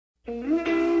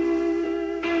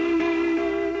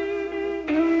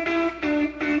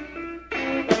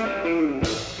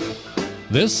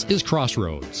This is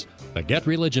Crossroads, the Get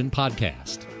Religion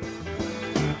podcast.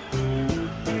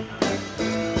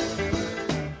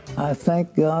 I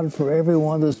thank God for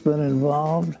everyone that's been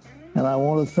involved, and I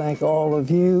want to thank all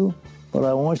of you, but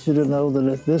I want you to know that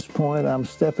at this point I'm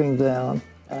stepping down.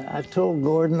 I told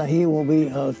Gordon he will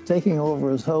be taking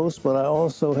over as host, but I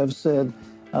also have said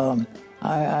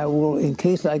I will, in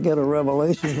case I get a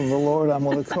revelation from the Lord, I'm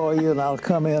going to call you and I'll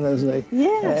come in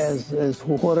as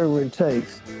whatever it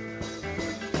takes.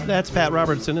 That's Pat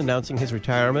Robertson announcing his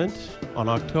retirement on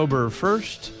October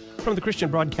 1st from the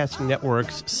Christian Broadcasting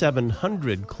Network's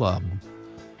 700 Club.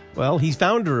 Well, he's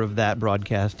founder of that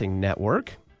broadcasting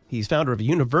network. He's founder of a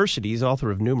university. He's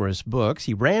author of numerous books.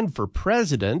 He ran for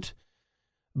president,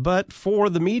 but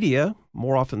for the media,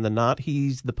 more often than not,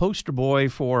 he's the poster boy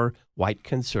for white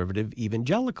conservative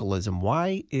evangelicalism.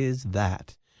 Why is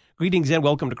that? Greetings and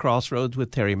welcome to Crossroads with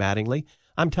Terry Mattingly.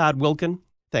 I'm Todd Wilkin.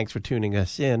 Thanks for tuning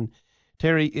us in.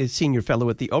 Terry is senior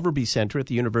fellow at the Overby Center at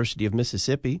the University of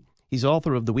Mississippi. He's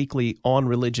author of the weekly On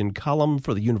Religion column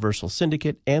for the Universal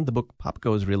Syndicate and the book Pop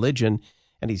Goes Religion,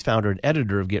 and he's founder and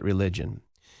editor of Get Religion.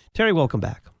 Terry, welcome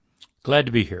back. Glad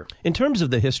to be here. In terms of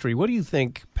the history, what do you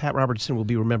think Pat Robertson will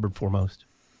be remembered for most?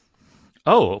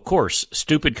 Oh, of course,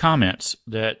 stupid comments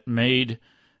that made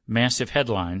massive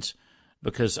headlines,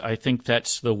 because I think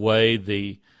that's the way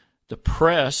the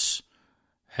press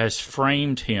has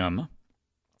framed him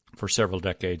for several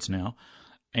decades now,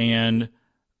 and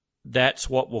that's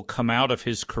what will come out of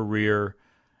his career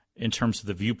in terms of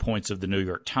the viewpoints of the New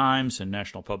York Times and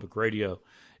National Public Radio,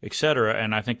 etc.,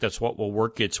 and I think that's what will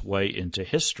work its way into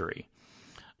history.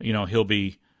 You know,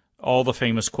 all the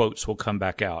famous quotes will come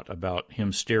back out about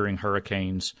him steering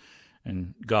hurricanes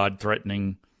and God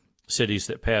threatening cities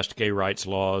that passed gay rights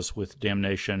laws with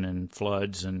damnation and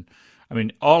floods, and I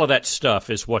mean, all of that stuff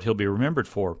is what he'll be remembered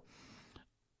for.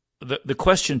 The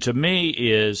question to me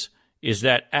is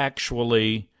that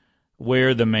actually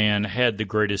where the man had the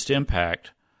greatest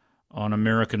impact on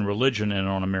American religion and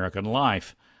on American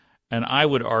life? And I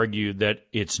would argue that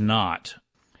it's not.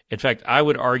 In fact, I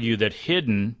would argue that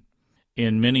hidden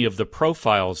in many of the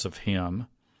profiles of him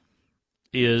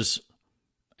is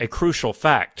a crucial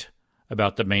fact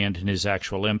about the man and his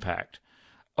actual impact.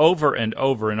 Over and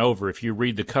over and over, if you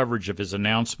read the coverage of his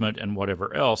announcement and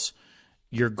whatever else,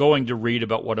 you're going to read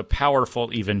about what a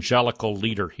powerful evangelical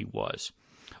leader he was.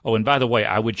 Oh, and by the way,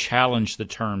 I would challenge the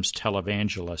terms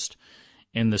televangelist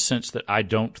in the sense that I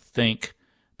don't think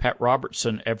Pat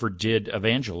Robertson ever did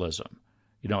evangelism,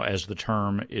 as the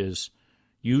term is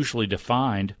usually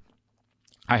defined.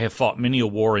 I have fought many a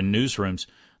war in newsrooms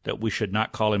that we should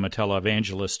not call him a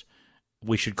televangelist.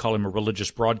 We should call him a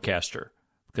religious broadcaster,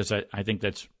 because I think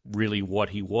that's really what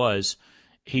he was.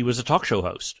 He was a talk show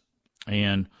host,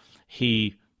 and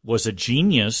he was a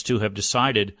genius to have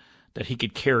decided that he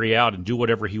could carry out and do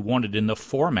whatever he wanted in the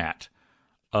format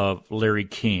of Larry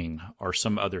King or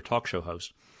some other talk show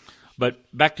host. But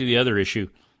back to the other issue,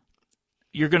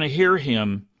 you're going to hear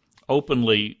him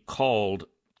openly called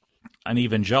an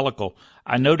evangelical.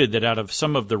 I noted that out of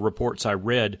some of the reports I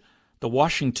read, the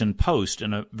Washington Post,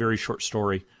 in a very short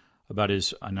story about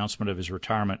his announcement of his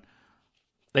retirement,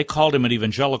 they called him an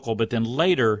evangelical, but then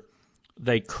later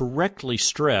they correctly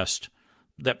stressed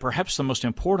that perhaps the most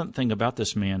important thing about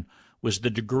this man was the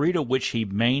degree to which he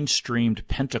mainstreamed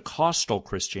Pentecostal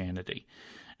Christianity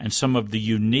and some of the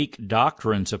unique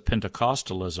doctrines of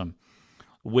Pentecostalism,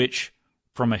 which,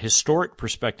 from a historic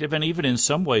perspective, and even in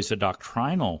some ways a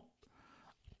doctrinal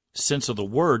sense of the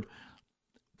word,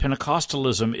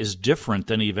 Pentecostalism is different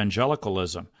than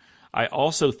evangelicalism. I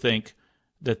also think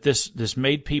that this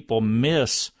made people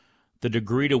miss the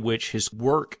degree to which his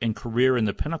work and career in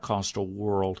the Pentecostal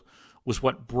world was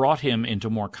what brought him into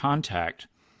more contact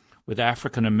with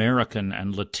African American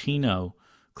and Latino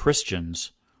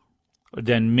Christians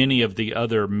than many of the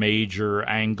other major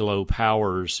Anglo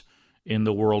powers in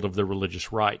the world of the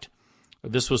religious right.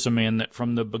 This was a man that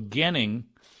from the beginning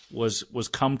was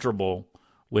comfortable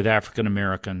with African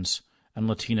Americans and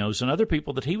Latinos and other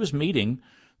people that he was meeting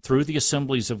through the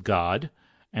Assemblies of God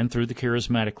and through the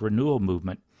Charismatic Renewal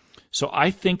movement. So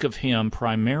I think of him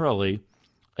primarily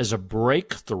as a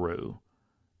breakthrough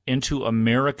into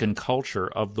American culture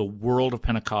of the world of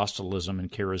Pentecostalism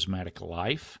and charismatic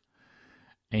life,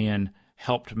 and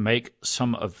helped make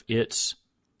some of its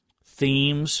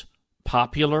themes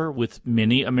popular with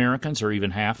many Americans, or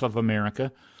even half of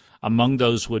America. Among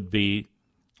those would be,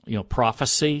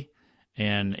 prophecy,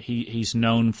 and he's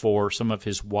known for some of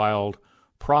his wild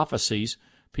prophecies.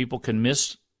 People can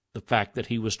miss the fact that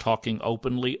he was talking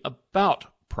openly about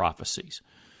prophecies.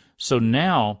 So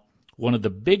now, one of the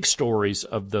big stories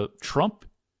of the Trump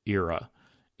era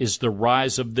is the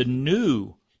rise of the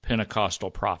new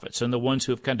Pentecostal prophets and the ones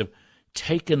who have kind of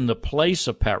taken the place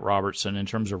of Pat Robertson in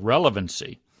terms of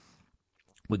relevancy,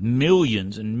 with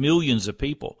millions and millions of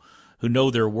people who know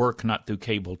their work not through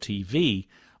cable TV,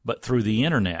 but through the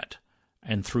internet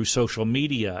and through social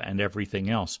media and everything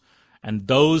else. And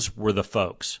those were the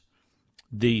folks,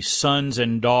 the sons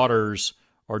and daughters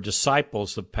or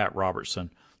disciples of Pat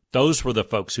Robertson. Those were the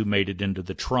folks who made it into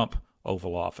the Trump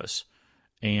Oval Office,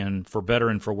 and for better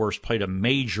and for worse, played a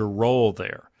major role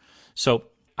there. So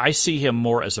I see him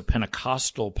more as a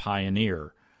Pentecostal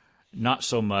pioneer, not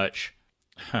so much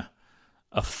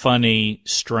a funny,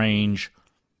 strange,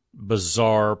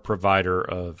 bizarre provider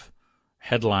of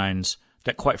headlines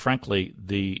that, quite frankly,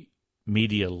 the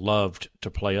media loved to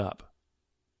play up.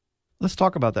 Let's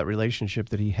talk about that relationship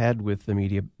that he had with the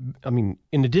media. I mean,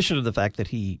 in addition to the fact that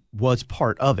he was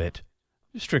part of it,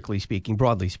 strictly speaking,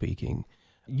 broadly speaking,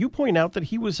 you point out that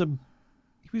he was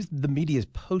the media's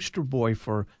poster boy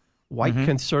for white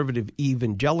conservative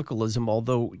evangelicalism,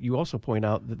 although you also point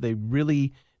out that they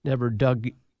really never dug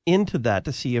into that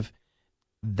to see if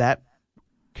that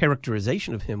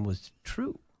characterization of him was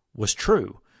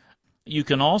true. You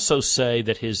can also say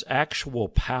that his actual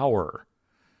power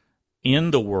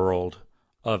in the world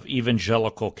of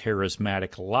evangelical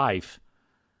charismatic life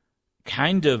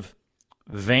kind of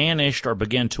vanished or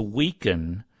began to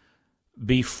weaken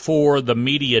before the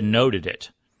media noted it.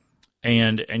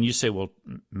 And you say, well,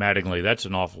 Mattingly, that's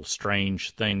an awful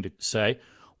strange thing to say.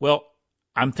 Well,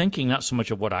 I'm thinking not so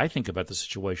much of what I think about the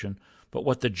situation, but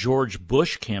what the George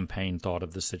Bush campaign thought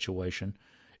of the situation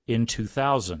in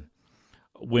 2000,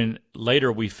 when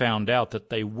later we found out that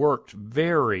they worked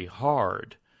very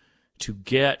hard to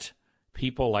get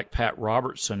people like Pat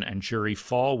Robertson and Jerry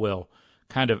Falwell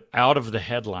kind of out of the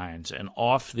headlines and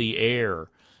off the air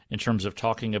in terms of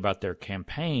talking about their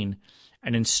campaign,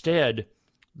 and instead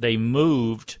they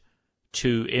moved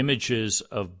to images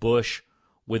of Bush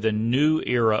with a new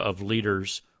era of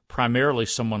leaders, primarily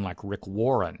someone like Rick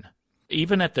Warren.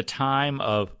 Even at the time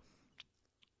of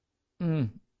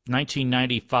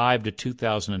 1995 to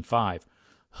 2005,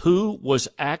 who was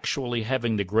actually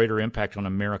having the greater impact on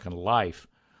American life,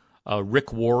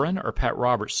 Rick Warren or Pat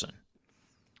Robertson,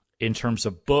 in terms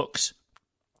of books,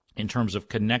 in terms of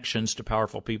connections to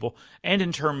powerful people, and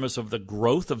in terms of the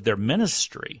growth of their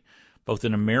ministry, both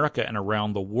in America and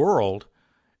around the world,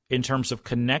 in terms of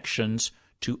connections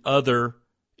to other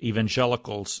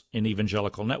evangelicals in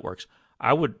evangelical networks?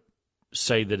 I would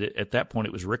say that at that point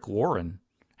it was Rick Warren,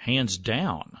 hands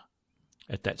down,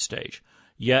 at that stage.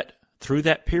 Yet, through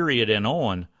that period and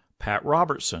on, Pat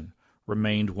Robertson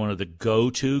remained one of the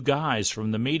go-to guys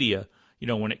from the media,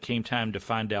 when it came time to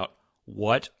find out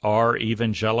what are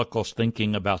evangelicals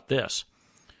thinking about this.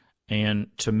 And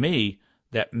to me,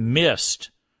 that missed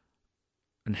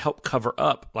and helped cover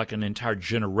up like an entire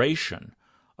generation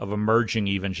of emerging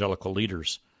evangelical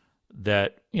leaders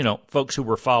that, folks who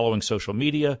were following social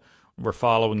media, were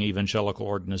following evangelical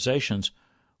organizations.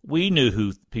 We knew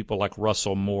who people like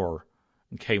Russell Moore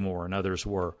and Kay Moore and others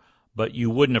were, but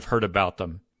you wouldn't have heard about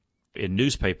them in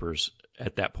newspapers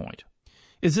at that point.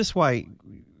 Is this why,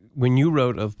 when you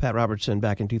wrote of Pat Robertson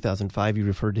back in 2005, you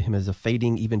referred to him as a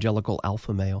fading evangelical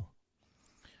alpha male?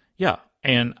 Yeah,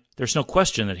 and there's no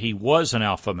question that he was an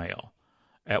alpha male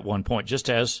at one point, just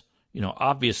as,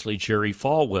 obviously Jerry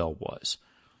Falwell was.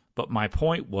 But my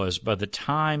point was, by the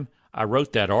time I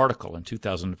wrote that article in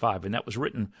 2005, and that was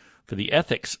written for the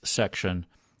ethics section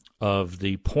of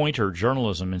the Poynter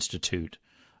Journalism Institute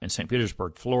in St.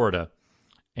 Petersburg, Florida,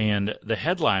 and the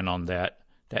headline on that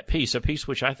piece, a piece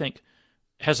which I think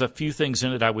has a few things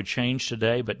in it I would change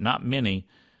today, but not many,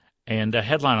 and the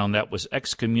headline on that was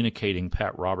Excommunicating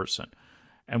Pat Robertson.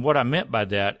 And what I meant by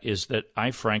that is that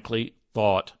I frankly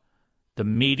thought the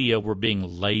media were being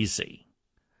lazy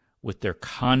with their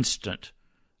constant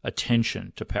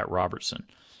attention to Pat Robertson,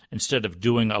 instead of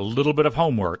doing a little bit of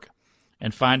homework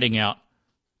and finding out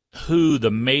who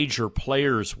the major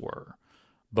players were,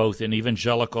 both in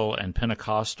evangelical and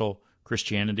Pentecostal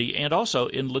Christianity, and also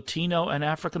in Latino and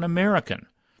African American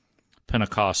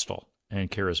Pentecostal and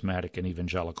charismatic and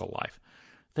evangelical life.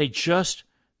 They just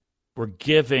were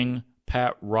giving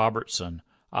Pat Robertson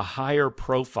a higher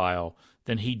profile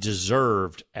than he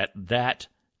deserved at that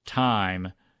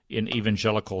time in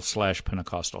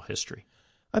evangelical/Pentecostal history.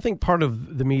 I think part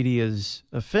of the media's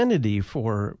affinity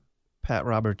for Pat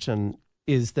Robertson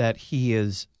is that he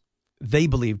is, they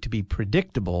believe, to be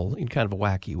predictable in kind of a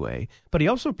wacky way, but he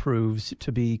also proves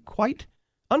to be quite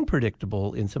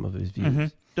unpredictable in some of his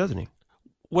views, doesn't he?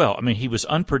 Well, I mean, he was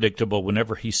unpredictable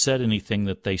whenever he said anything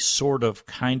that they sort of,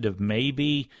 kind of,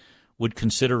 maybe would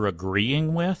consider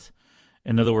agreeing with.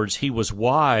 In other words, he was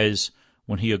wise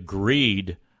when he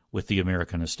agreed with the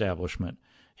American establishment.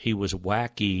 He was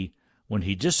wacky when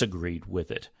he disagreed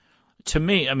with it. To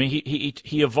me, I mean,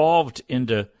 he evolved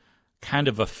into kind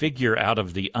of a figure out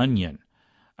of The Onion.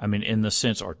 I mean, in the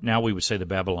sense, or now we would say the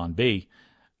Babylon Bee.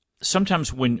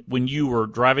 Sometimes when you were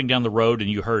driving down the road and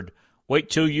you heard,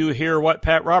 "Wait till you hear what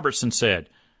Pat Robertson said,"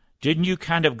 didn't you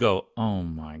kind of go, "Oh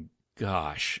my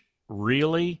gosh,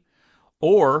 really?"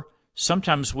 Or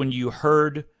sometimes when you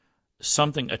heard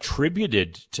something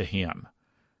attributed to him,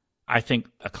 I think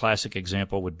a classic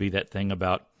example would be that thing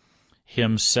about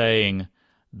him saying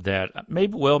that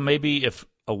maybe if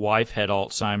a wife had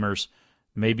Alzheimer's,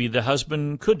 maybe the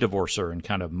husband could divorce her and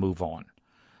kind of move on.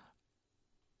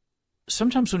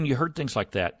 Sometimes when you heard things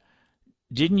like that,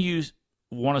 didn't you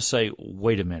want to say,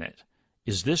 wait a minute,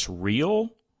 is this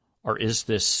real or is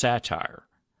this satire?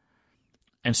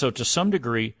 And so to some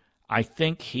degree, I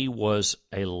think he was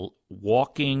a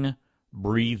walking,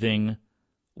 breathing,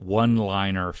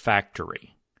 one-liner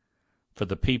factory for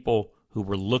the people who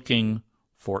were looking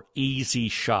for easy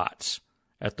shots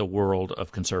at the world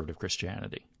of conservative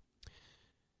Christianity.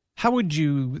 How would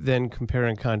you then compare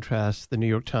and contrast the New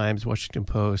York Times, Washington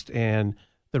Post, and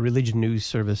the Religion News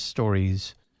Service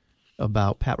stories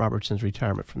about Pat Robertson's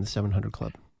retirement from the 700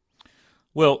 Club?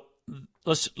 Well,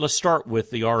 let's start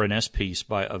with the RNS piece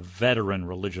by a veteran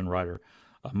religion writer,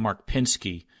 Mark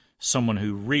Pinsky, someone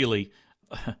who really,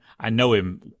 I know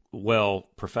him well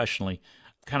professionally,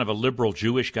 kind of a liberal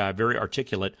Jewish guy, very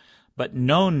articulate, but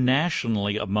known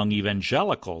nationally among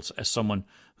evangelicals as someone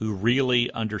who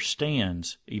really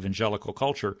understands evangelical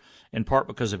culture, in part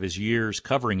because of his years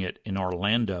covering it in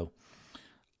Orlando.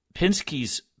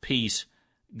 Pinsky's piece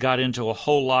got into a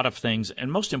whole lot of things,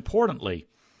 and most importantly,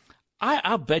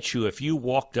 I'll bet you if you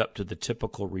walked up to the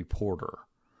typical reporter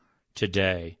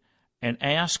today and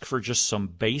asked for just some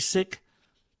basic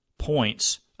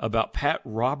points about Pat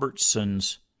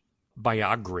Robertson's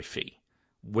biography,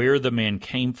 where the man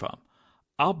came from,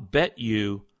 I'll bet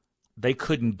you they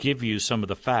couldn't give you some of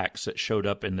the facts that showed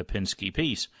up in the Pinsky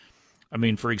piece. I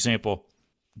mean, for example,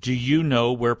 do you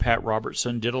know where Pat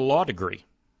Robertson did a law degree?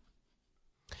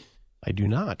 I do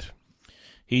not.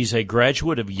 He's a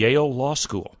graduate of Yale Law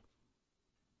School.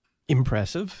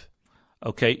 Impressive.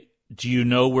 Okay. Do you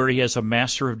know where he has a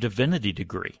Master of Divinity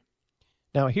degree?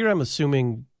 Now, here I'm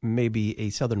assuming maybe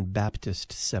a Southern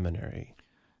Baptist seminary.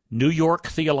 New York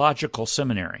Theological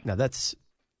Seminary. Now, that's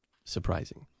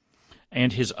surprising.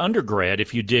 And his undergrad,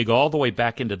 if you dig all the way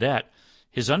back into that,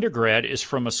 his undergrad is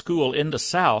from a school in the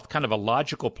South, kind of a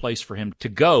logical place for him to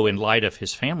go in light of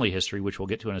his family history, which we'll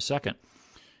get to in a second.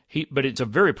 But it's a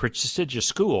very prestigious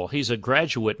school. He's a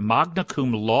graduate magna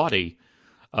cum laude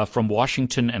from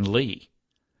Washington and Lee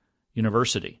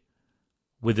University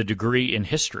with a degree in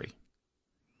history.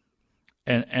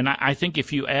 And I think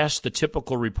if you ask the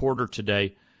typical reporter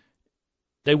today,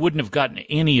 they wouldn't have gotten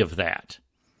any of that.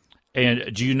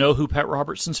 And do you know who Pat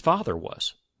Robertson's father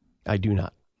was? I do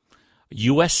not.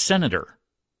 U.S. Senator.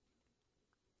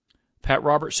 Pat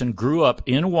Robertson grew up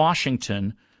in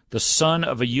Washington, the son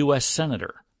of a U.S.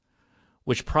 Senator,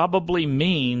 which probably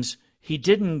means he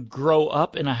didn't grow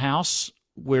up in a house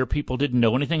where people didn't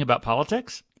know anything about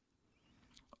politics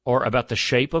or about the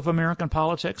shape of American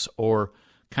politics or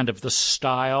kind of the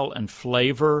style and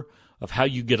flavor of how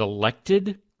you get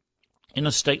elected in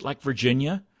a state like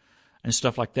Virginia and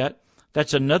stuff like that.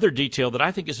 That's another detail that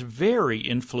I think is very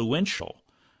influential.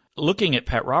 Looking at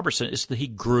Pat Robertson is that he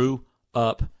grew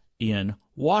up in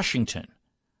Washington.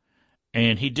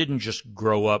 And he didn't just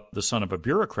grow up the son of a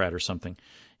bureaucrat or something.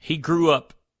 He grew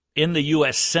up in the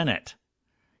U.S. Senate,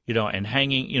 and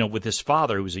hanging, with his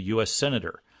father, who was a U.S.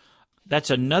 Senator. That's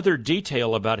another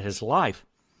detail about his life.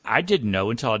 I didn't know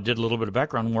until I did a little bit of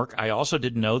background work. I also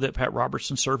didn't know that Pat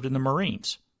Robertson served in the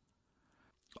Marines.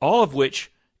 All of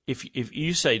which, if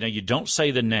you say, now you don't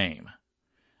say the name,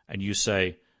 and you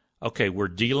say, okay, we're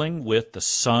dealing with the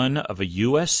son of a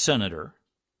U.S. Senator.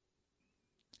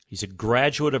 He's a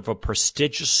graduate of a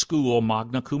prestigious school,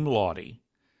 magna cum laude.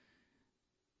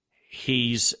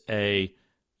 He's a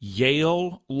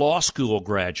Yale Law School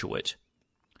graduate,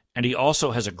 and he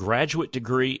also has a graduate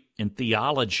degree in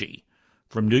theology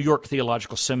from New York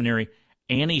Theological Seminary,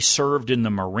 and he served in the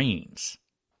Marines.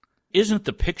 Isn't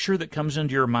the picture that comes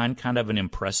into your mind kind of an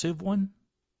impressive one?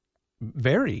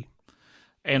 Very.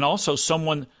 And also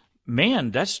someone,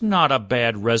 man, that's not a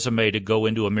bad resume to go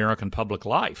into American public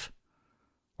life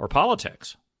or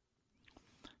politics.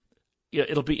 Yeah,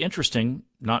 it'll be interesting,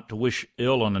 not to wish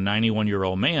ill on a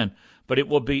 91-year-old man, but it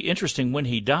will be interesting when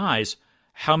he dies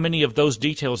how many of those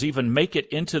details even make it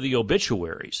into the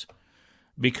obituaries,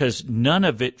 because none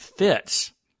of it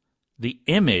fits the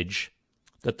image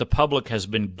that the public has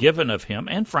been given of him,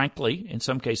 and frankly, in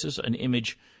some cases, an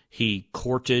image he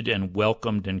courted and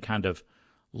welcomed and kind of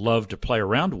loved to play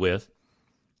around with,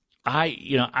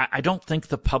 I don't think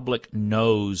the public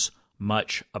knows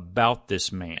much about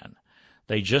this man.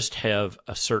 They just have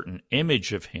a certain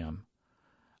image of him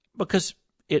because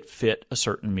it fit a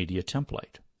certain media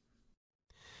template.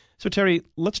 So, Terry,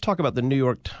 let's talk about the New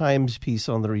York Times piece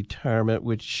on the retirement,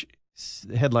 which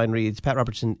the headline reads, Pat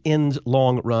Robertson ends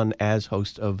long run as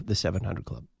host of the 700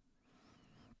 Club.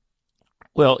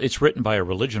 Well, it's written by a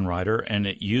religion writer, and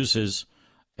it uses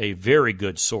a very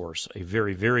good source, a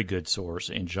very, very good source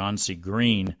in John C.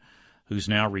 Green, who's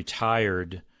now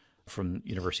retired from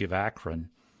University of Akron.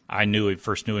 I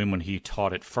first knew him when he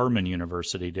taught at Furman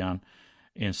University down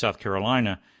in South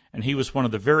Carolina, and he was one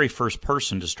of the very first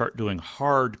person to start doing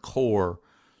hardcore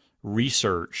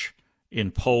research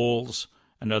in polls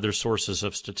and other sources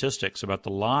of statistics about the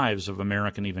lives of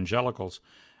American evangelicals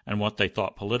and what they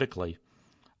thought politically.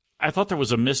 I thought there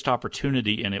was a missed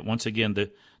opportunity in it. Once again,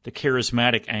 the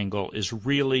charismatic angle is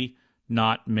really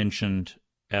not mentioned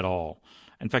at all.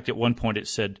 In fact, at one point it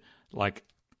said,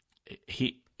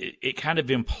 it kind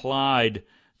of implied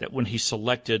that when he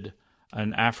selected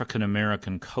an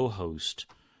African-American co-host,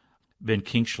 Ben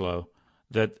Kinchlow,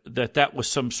 that was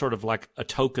some sort of like a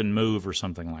token move or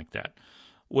something like that.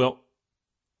 Well,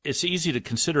 it's easy to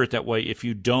consider it that way if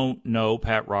you don't know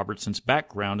Pat Robertson's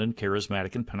background in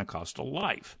charismatic and Pentecostal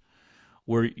life,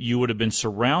 where you would have been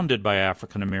surrounded by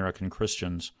African-American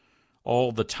Christians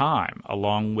all the time,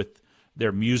 along with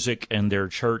their music and their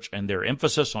church and their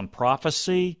emphasis on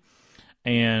prophecy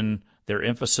and their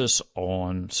emphasis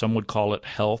on, some would call it,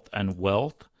 health and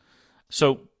wealth.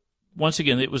 So, once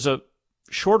again, it was a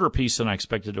shorter piece than I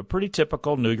expected, a pretty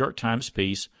typical New York Times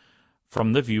piece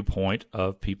from the viewpoint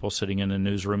of people sitting in a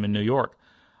newsroom in New York.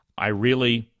 I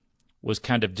really was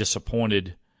kind of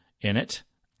disappointed in it.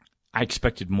 I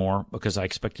expected more because I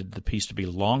expected the piece to be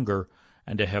longer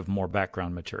and to have more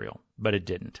background material, but it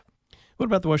didn't. What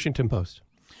about the Washington Post?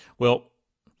 Well,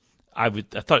 I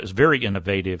thought it was very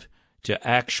innovative to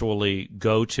actually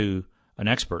go to an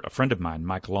expert, a friend of mine,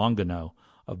 Mike Longano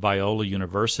of Biola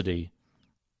University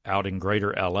out in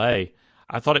greater L.A.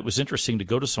 I thought it was interesting to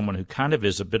go to someone who kind of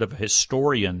is a bit of a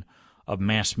historian of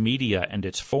mass media and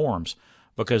its forms,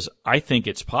 because I think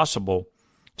it's possible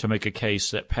to make a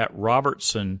case that Pat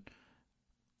Robertson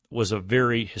was a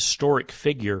very historic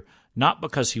figure, not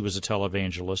because he was a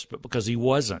televangelist, but because he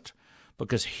wasn't,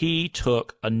 because he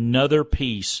took another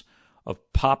piece of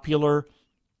popular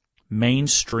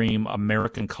mainstream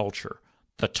American culture,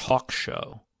 the talk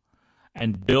show,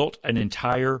 and built an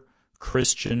entire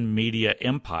Christian media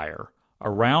empire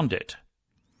around it.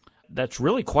 That's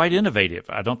really quite innovative.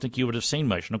 I don't think you would have seen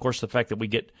much. And, of course, the fact that we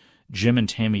get Jim and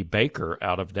Tammy Baker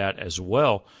out of that as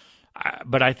well.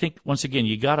 But I think, once again,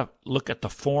 you got to look at the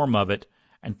form of it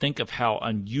and think of how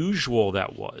unusual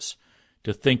that was,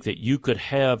 to think that you could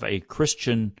have a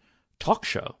Christian talk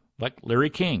show like Larry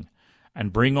King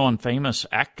and bring on famous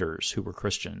actors who were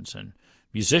Christians and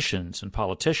musicians and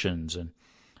politicians and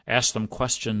ask them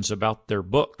questions about their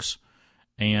books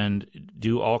and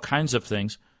do all kinds of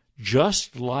things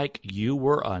just like you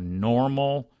were a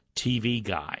normal TV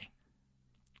guy,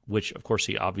 which, of course,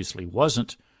 he obviously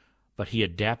wasn't, but he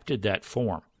adapted that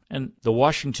form. And the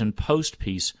Washington Post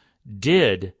piece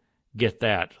did get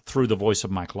that through the voice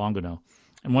of Mike Longano.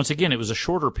 And once again, it was a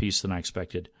shorter piece than I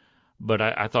expected, but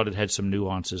I thought it had some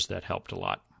nuances that helped a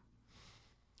lot.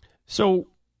 So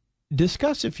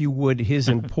discuss, if you would, his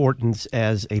importance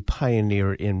as a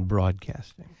pioneer in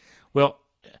broadcasting. Well,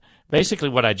 basically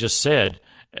what I just said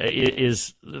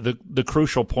is the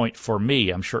crucial point for me.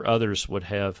 I'm sure others would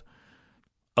have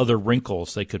other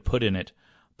wrinkles they could put in it,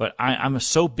 but I'm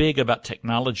so big about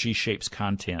technology shapes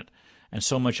content and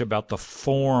so much about the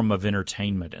form of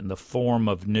entertainment and the form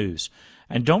of news.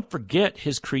 And don't forget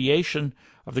his creation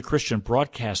of the Christian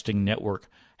Broadcasting Network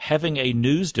having a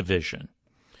news division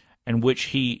in which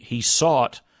he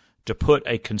sought to put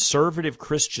a conservative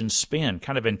Christian spin,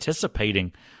 kind of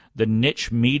anticipating the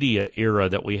niche media era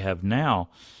that we have now.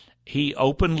 He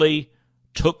openly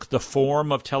took the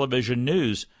form of television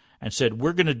news and said,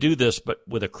 we're going to do this, but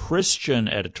with a Christian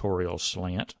editorial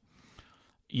slant.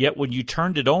 Yet when you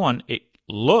turned it on, it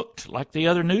looked like the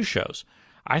other news shows.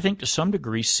 I think to some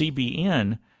degree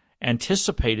CBN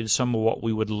anticipated some of what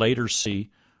we would later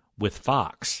see with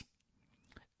Fox.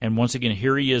 And once again,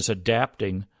 here he is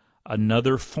adapting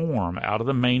another form out of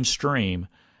the mainstream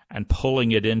and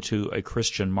pulling it into a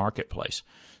Christian marketplace.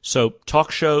 So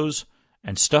talk shows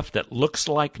and stuff that looks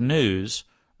like news,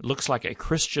 It looks like a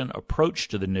Christian approach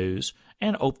to the news,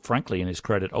 and frankly, in his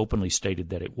credit, openly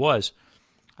stated that it was.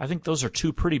 I think those are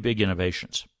two pretty big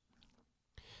innovations.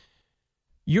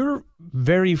 Your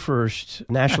very first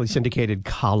nationally syndicated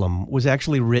column was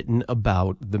actually written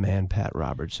about the man Pat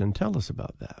Robertson. Tell us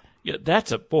about that. Yeah,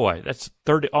 that's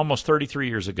almost 33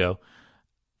 years ago.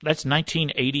 That's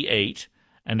 1988,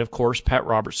 and of course, Pat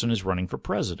Robertson is running for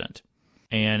president.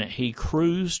 And he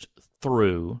cruised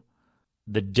through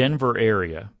the Denver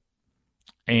area,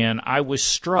 and I was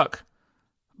struck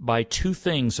by two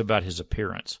things about his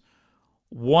appearance.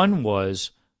 One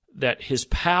was that his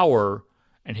power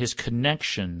and his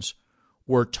connections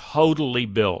were totally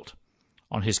built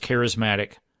on his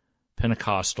charismatic,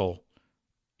 Pentecostal,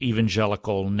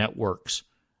 evangelical networks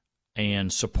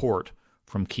and support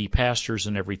from key pastors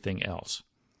and everything else.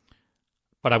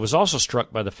 But I was also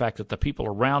struck by the fact that the people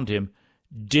around him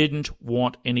didn't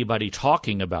want anybody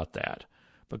talking about that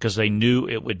because they knew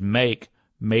it would make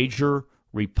major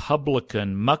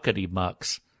Republican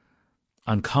muckety-mucks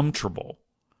uncomfortable.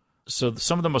 So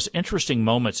some of the most interesting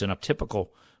moments in a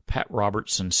typical Pat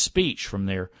Robertson speech from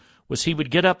there was he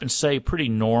would get up and say pretty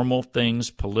normal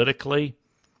things politically,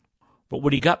 but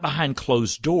when he got behind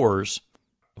closed doors,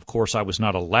 of course I was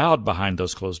not allowed behind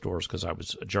those closed doors because I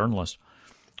was a journalist,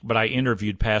 but I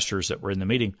interviewed pastors that were in the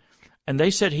meeting, and they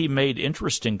said he made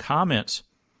interesting comments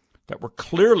that were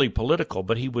clearly political,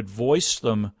 but he would voice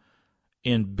them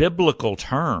in biblical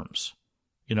terms,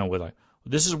 with like,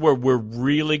 this is where we're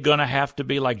really going to have to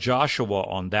be like Joshua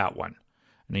on that one.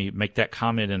 And he'd make that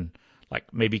comment and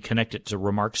like maybe connect it to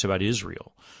remarks about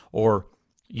Israel. Or,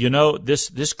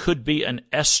 this could be an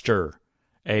Esther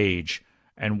age,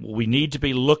 and we need to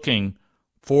be looking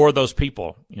for those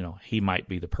people. He might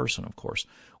be the person, of course.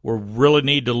 We really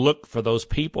need to look for those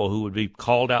people who would be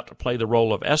called out to play the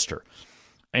role of Esther.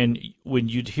 And when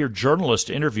you'd hear journalists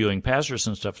interviewing pastors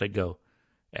and stuff, they'd go,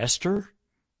 Esther?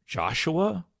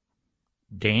 Joshua?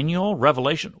 Daniel?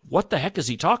 Revelation? What the heck is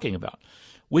he talking about?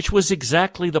 Which was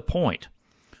exactly the point.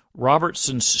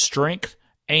 Robertson's strength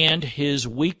and his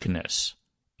weakness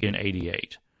in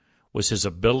 88 was his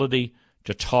ability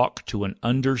to talk to an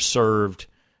underserved,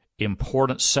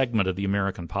 important segment of the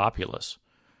American populace.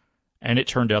 And it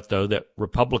turned out, though, that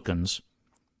Republicans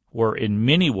were in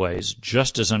many ways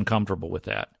just as uncomfortable with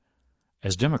that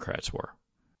as Democrats were.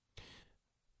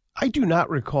 I do not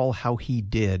recall how he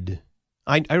did.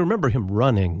 I remember him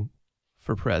running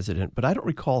for president, but I don't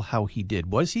recall how he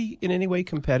did. Was he in any way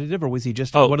competitive, or was he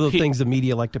just one of the things the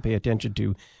media like to pay attention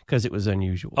to because it was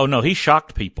unusual? Oh, no, he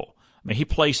shocked people. I mean, he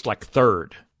placed like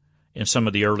third in some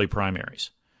of the early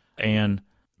primaries. And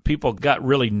people got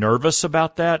really nervous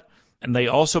about that, and they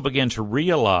also began to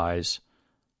realize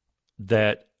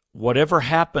that whatever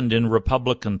happened in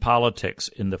Republican politics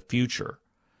in the future,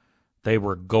 they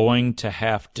were going to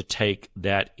have to take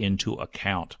that into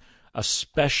account,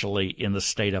 especially in the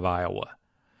state of Iowa.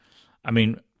 I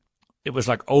mean, it was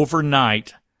like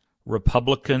overnight,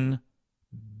 Republican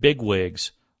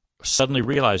bigwigs suddenly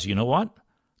realized, you know what?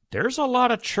 There's a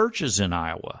lot of churches in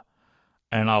Iowa,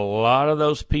 and a lot of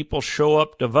those people show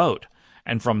up to vote.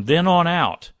 And from then on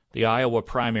out, the Iowa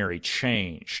primary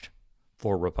changed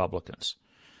for Republicans.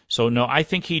 So, no, I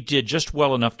think he did just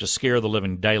well enough to scare the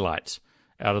living daylights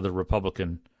out of the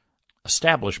Republican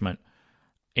establishment,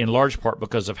 in large part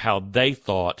because of how they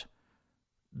thought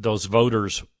those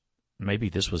voters, maybe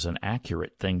this was an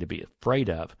accurate thing to be afraid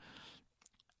of,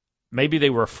 maybe they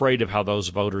were afraid of how those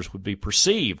voters would be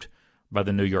perceived by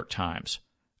the New York Times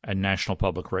and National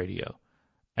Public Radio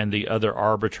and the other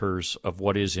arbiters of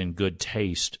what is in good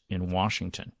taste in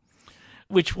Washington.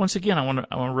 Which, once again, I want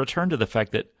to return to the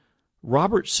fact that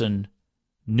Robertson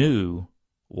knew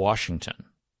Washington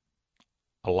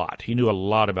a lot. He knew a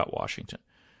lot about Washington.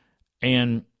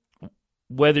 And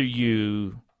whether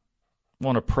you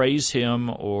want to praise him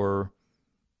or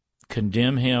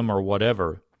condemn him or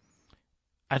whatever,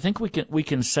 I think we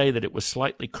can say that it was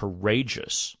slightly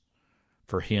courageous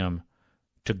for him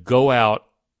to go out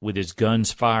with his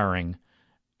guns firing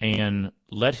and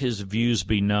let his views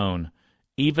be known,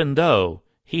 even though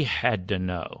he had to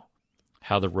know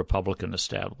how the Republican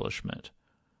establishment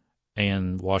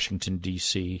and Washington,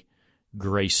 D.C.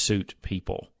 gray suit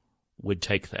people would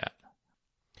take that.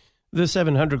 The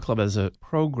 700 Club as a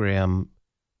program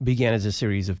began as a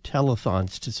series of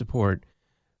telethons to support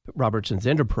Robertson's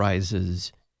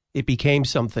enterprises. It became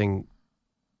something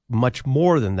much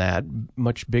more than that,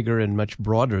 much bigger and much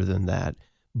broader than that.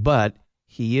 But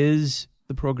he is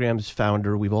the program's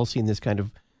founder. We've all seen this kind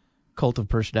of cult of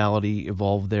personality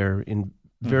evolve there in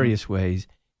various ways.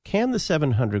 Can the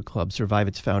 700 Club survive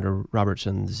its founder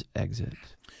Robertson's exit?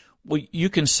 Well, you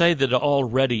can say that it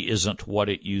already isn't what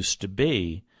it used to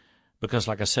be because,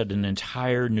 like I said, an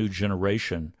entire new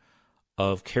generation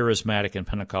of charismatic and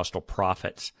Pentecostal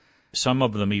prophets, some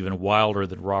of them even wilder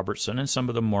than Robertson and some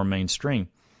of them more mainstream,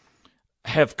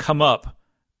 have come up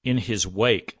in his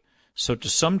wake. So to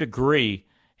some degree,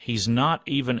 he's not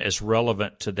even as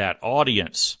relevant to that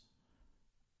audience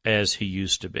as he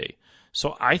used to be.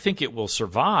 So I think it will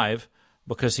survive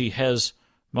because he has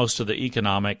most of the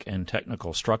economic and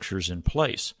technical structures in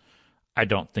place. I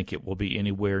don't think it will be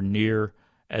anywhere near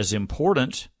as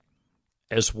important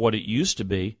as what it used to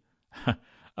be,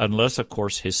 unless, of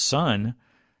course, his son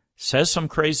says some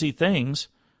crazy things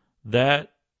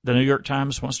that the New York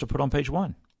Times wants to put on page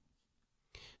 1.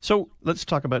 So let's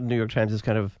talk about the New York Times as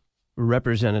kind of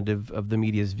representative of the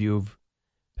media's view of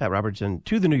Pat Robertson.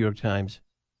 To the New York Times,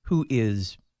 who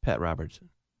is Pat Robertson?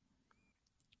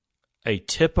 A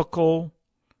typical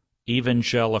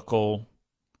evangelical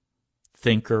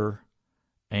thinker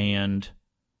and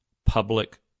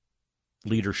public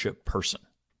leadership person.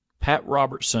 Pat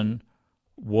Robertson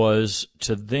was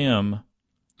to them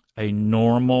a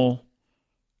normal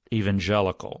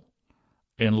evangelical,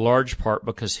 in large part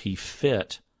because he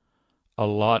fit a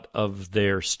lot of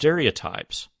their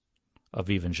stereotypes of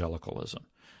evangelicalism.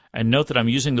 And note that I'm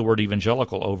using the word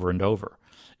evangelical over and over.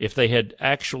 If they had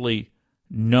actually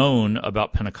known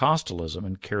about Pentecostalism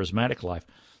and charismatic life,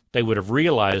 they would have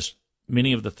realized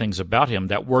many of the things about him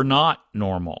that were not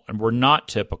normal and were not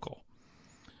typical.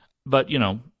 But,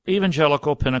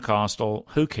 evangelical, Pentecostal,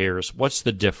 who cares? What's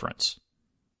the difference?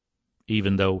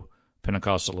 Even though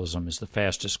Pentecostalism is the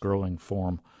fastest growing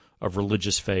form of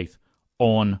religious faith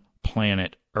on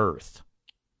planet Earth.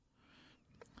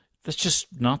 That's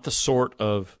just not the sort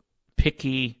of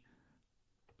picky,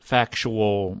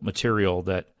 factual material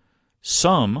that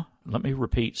some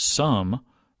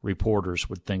reporters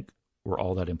would think were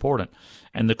all that important.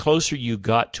 And the closer you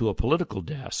got to a political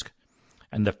desk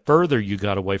and the further you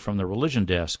got away from the religion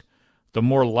desk, the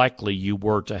more likely you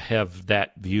were to have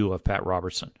that view of Pat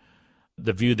Robertson.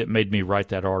 The view that made me write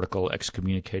that article,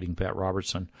 Excommunicating Pat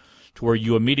Robertson, to where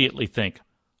you immediately think,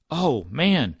 oh,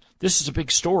 man, this is a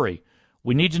big story.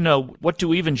 We need to know, what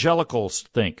do evangelicals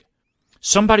think?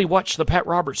 Somebody watch the Pat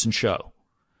Robertson show.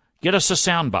 Get us a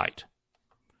soundbite.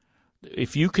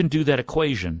 If you can do that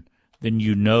equation, then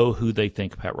you know who they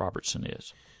think Pat Robertson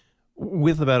is.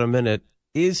 With about a minute,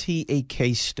 is he a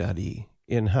case study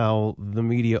in how the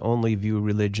media only view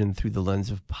religion through the lens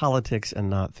of politics and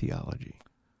not theology?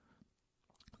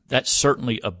 That's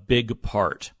certainly a big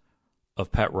part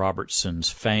of Pat Robertson's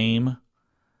fame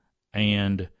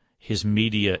and his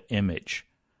media image.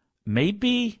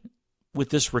 Maybe with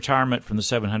this retirement from the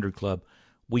 700 Club,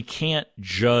 we can't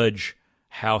judge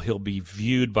how he'll be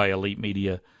viewed by elite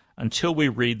media until we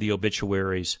read the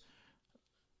obituaries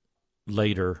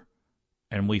later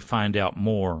and we find out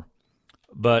more.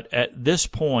 But at this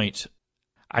point,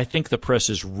 I think the press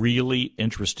is really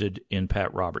interested in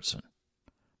Pat Robertson.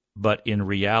 But in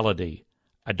reality,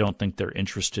 I don't think they're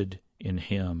interested in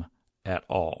him at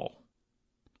all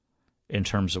in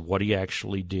terms of what he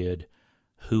actually did,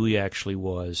 who he actually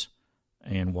was,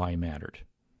 and why he mattered.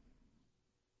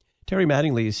 Terry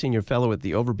Mattingly is Senior Fellow at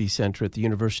the Overby Center at the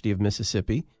University of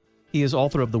Mississippi. He is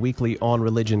author of the weekly On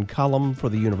Religion column for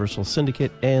the Universal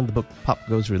Syndicate and the book Pop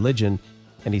Goes Religion,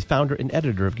 and he's founder and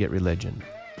editor of Get Religion.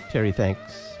 Terry,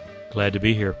 thanks. Glad to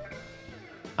be here.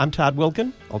 I'm Todd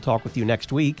Wilkin. I'll talk with you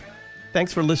next week.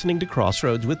 Thanks for listening to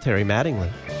Crossroads with Terry Mattingly.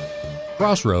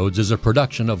 Crossroads is a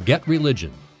production of Get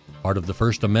Religion, part of the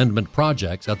First Amendment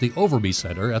projects at the Overby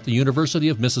Center at the University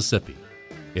of Mississippi.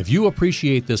 If you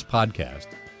appreciate this podcast,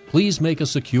 please make a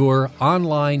secure,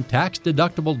 online,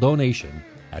 tax-deductible donation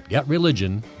at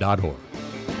getreligion.org.